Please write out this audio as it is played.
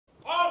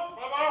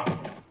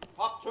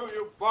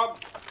Bob,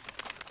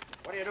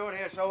 what are you doing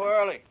here so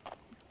early?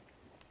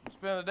 I'm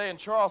spending the day in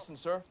Charleston,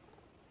 sir.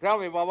 Tell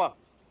me, Bubba,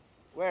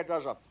 where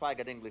does a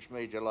faggot English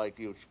major like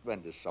you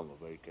spend his summer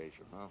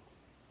vacation, huh?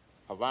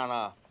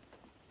 Havana,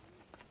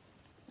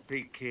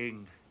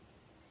 Peking.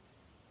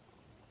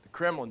 The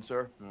Kremlin,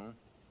 sir. Hmm?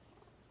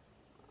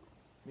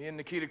 Me and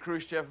Nikita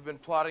Khrushchev have been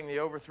plotting the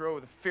overthrow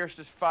of the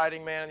fiercest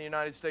fighting man in the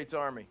United States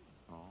Army.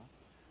 Oh?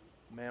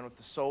 A man with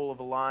the soul of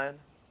a lion,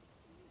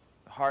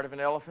 the heart of an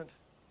elephant,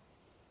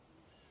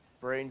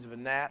 brains of a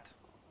gnat,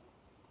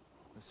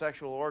 the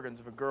sexual organs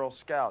of a Girl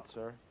Scout,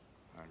 sir.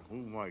 And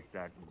who might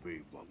that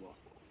be, Bubba?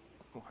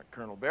 Why,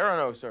 Colonel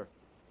Barrieau, sir.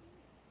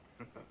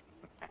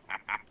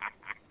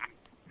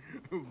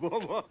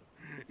 Bubba,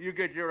 you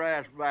get your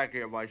ass back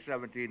here by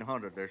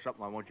 1700. There's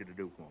something I want you to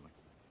do for me.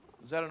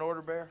 Is that an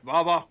order, Bear?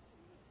 Bubba!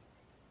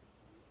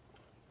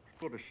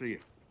 Good to see you.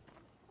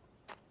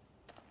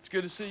 It's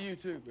good to see you,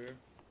 too, Bear.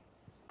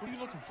 What are you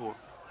looking for?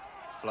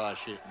 Fly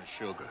shit and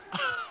sugar.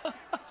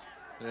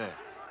 Yeah.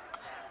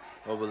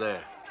 Over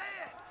there.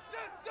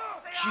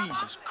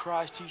 Jesus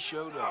Christ, he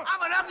showed up.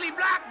 I'm an ugly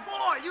black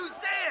boy, you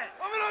say it.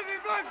 I'm an ugly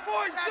black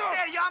boy, sir.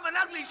 I said I'm an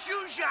ugly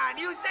shoe shine,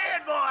 you say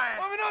it, boy.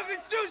 I'm an ugly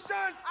shoe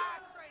shine.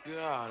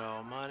 God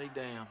almighty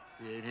damn.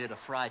 You ain't here to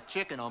fry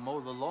chicken or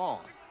mow the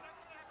lawn.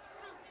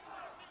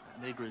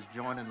 That nigger's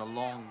joining the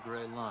long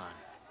gray line.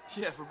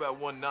 Yeah, for about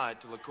one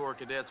night, till the Corps of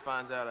Cadets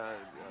finds out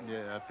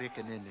Yeah, a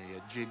pickaninny,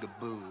 a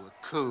jigaboo, a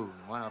coon,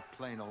 why a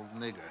plain old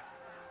nigger.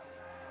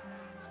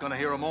 He's gonna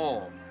hear 'em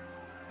all,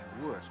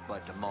 and worse by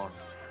tomorrow.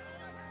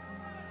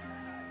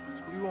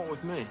 What do you want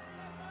with me?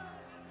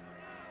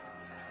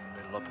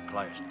 Little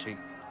upper-class team.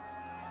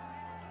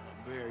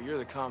 Bear, you're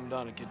the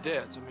commandant of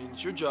cadets. I mean,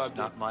 it's your job It's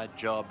not my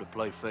job to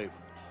play favorites.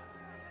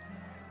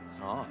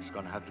 No, it's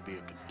gonna have to be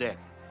a cadet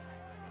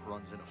that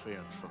runs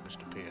interference for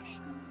Mr. Pierce.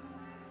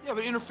 Yeah,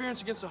 but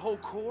interference against the whole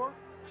Corps?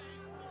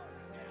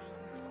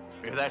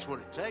 If that's what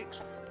it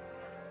takes.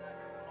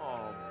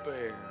 Oh,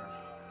 Bear.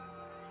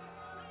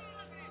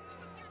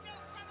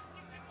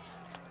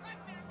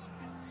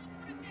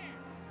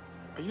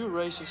 Are you a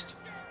racist?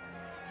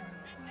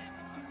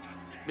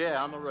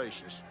 Yeah, I'm a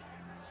racist.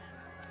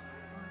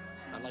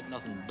 I'd like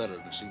nothing better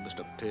than to see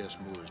Mr. Pierce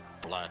move his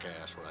black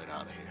ass right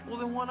out of here. Well,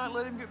 then why not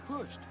let him get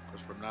pushed?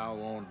 Because from now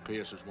on,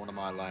 Pierce is one of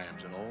my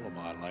lambs, and all of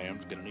my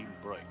lambs get an even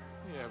break.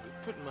 Yeah,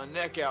 but putting my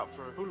neck out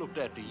for... Who looked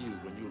after you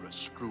when you were a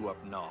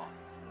screw-up gnaw?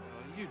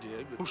 You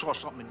did, but... Who saw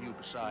something in you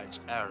besides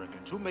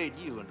arrogance? Who made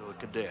you into a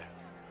cadet?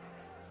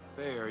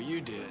 Bear,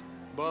 you did.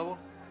 Bubba?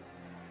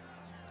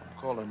 I'm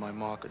calling my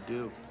mark a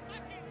due.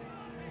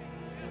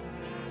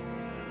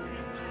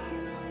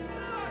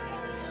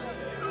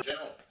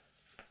 General,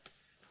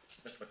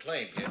 Mr.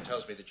 McLean here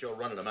tells me that you're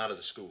running him out of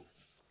the school.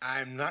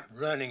 I'm not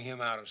running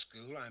him out of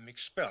school. I'm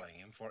expelling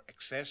him for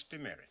excess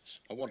demerits.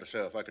 I wonder,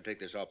 sir, if I could take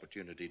this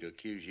opportunity to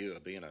accuse you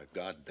of being a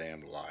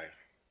goddamn liar.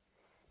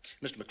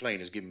 Mr. McLean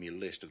has given me a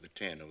list of the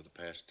 10 over the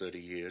past 30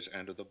 years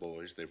and of the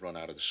boys they've run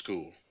out of the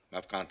school.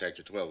 I've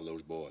contacted 12 of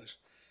those boys.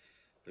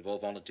 They've all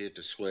volunteered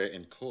to swear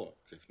in court,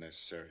 if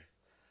necessary,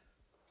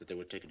 that they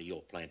were taken to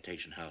your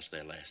plantation house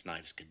there last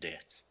night as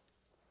cadets.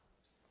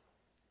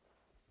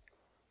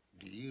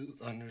 Do you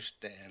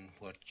understand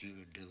what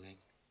you're doing?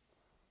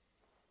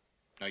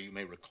 Now, you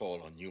may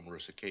recall on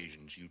numerous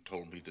occasions you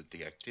told me that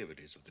the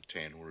activities of the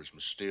 10 were as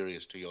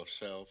mysterious to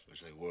yourself as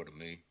they were to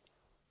me.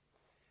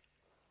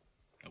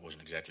 That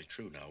wasn't exactly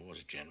true now, was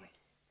it, General?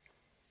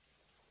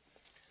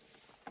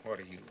 What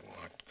do you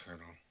want,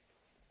 Colonel?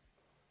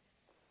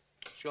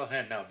 It's your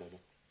hand now, Bobo.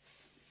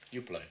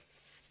 You play.